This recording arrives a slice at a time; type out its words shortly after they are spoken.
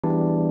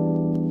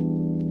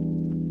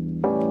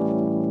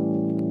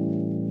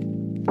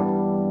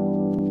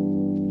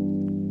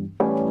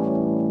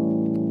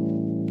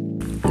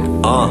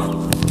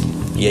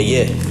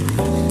Yeah.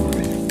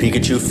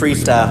 Pikachu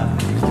freestyle.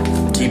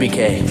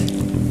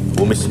 TBK.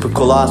 We'll be super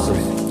cool awesome.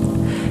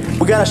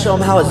 We gotta show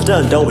them how it's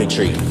done, don't we,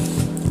 Tree?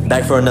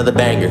 Back for another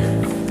banger.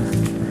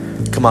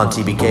 Come on,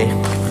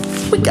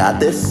 TBK. We got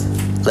this.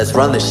 Let's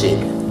run this shit.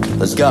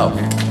 Let's go.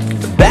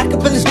 Back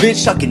up in this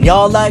bitch, shocking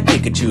y'all like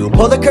Pikachu.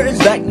 Pull the curtains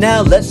back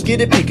now, let's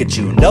get it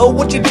Pikachu. Know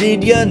what you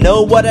did, ya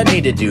know what I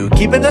need to do.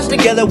 Keeping us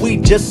together, we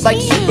just like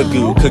super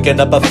glue. Cooking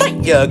up a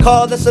fight, yeah,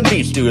 call this a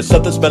beef stew.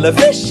 Something smelling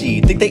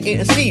fishy, think they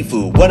eating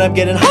seafood. When I'm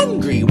getting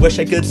hungry, wish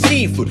I could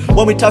see food.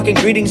 When we talking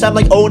greetings, I'm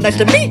like, oh, nice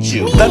to meet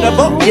you.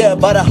 Thunderbolt, yeah,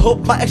 but I hope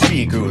my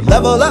XP grew.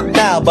 Level up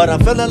now, but I'm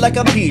feeling like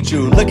I'm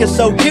Pichu. Looking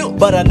so cute,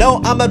 but I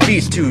know I'm a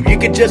beast too. You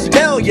can just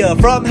tell, yeah,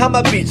 from how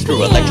my beats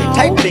through. Electric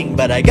typing,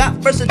 but I got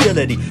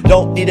versatility.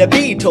 Don't need a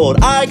be told,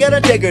 I got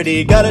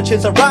integrity. Gotta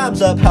chase the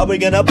rhymes up, how we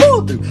gonna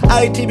pull through?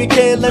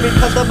 TBK, let me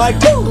pass the mic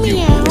to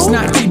you. It's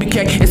not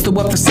TBK, it's the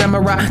weapon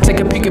samurai. Take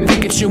a peek at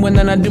Pikachu and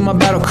then I do my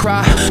battle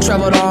cry.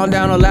 Traveled on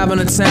down to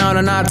Lavender Town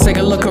and I take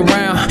a look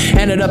around.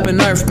 Ended up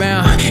in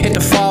Earthbound, hit the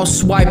false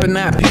swipe and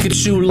that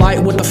Pikachu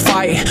light with the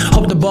fight.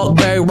 Hope the bulk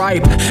very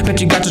ripe.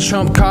 Bet you got your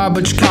trump card,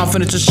 but your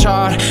confidence is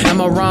charred. And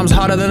my rhymes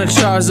harder than a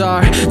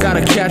Charizard.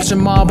 Gotta catch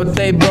them all, but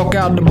they broke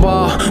out the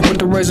ball with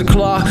the razor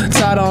claw,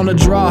 tied on the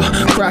draw.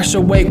 Crash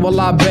awake while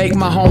I bake,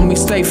 my homies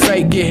stay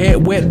fake. Get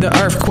hit with the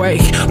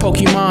earthquake.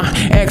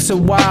 Pokemon X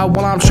and Y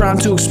while I'm trying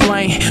to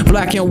explain.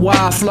 Black and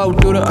white flow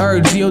through the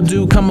earth.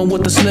 Geodude coming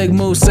with the slick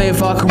move. Say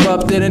if I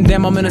corrupted and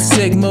damn I'm in a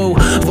sick mood.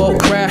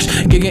 Volt crash,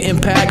 giga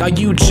impact. Are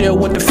you chill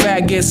with the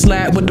fat? Get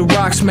slapped with the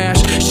rock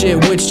smash.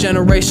 Shit, which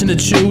generation to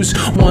choose?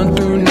 1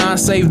 through 9,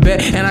 safe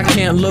bet, and I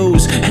can't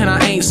lose. And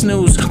I ain't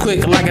snooze.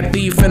 Quick like a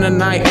thief in the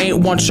night. Ain't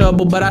want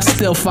trouble, but I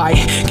still fight.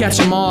 Catch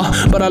them all,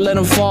 but I let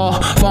them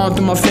fall. Falling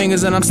through my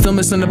fingers and I'm still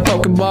missing the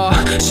Pokeball.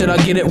 Should I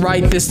get it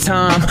right this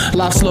time?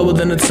 Lot slower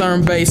than the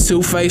turn-based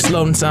two-face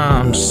loading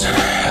times.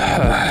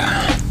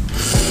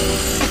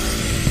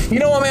 You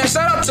know what, man?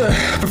 Shout out to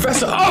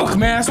Professor Oak,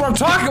 man. That's what I'm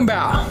talking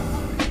about.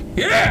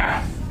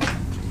 Yeah!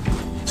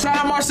 Shout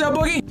out Marcel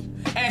Boogie.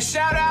 And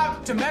shout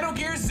out to Metal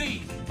Gear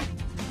Zeke.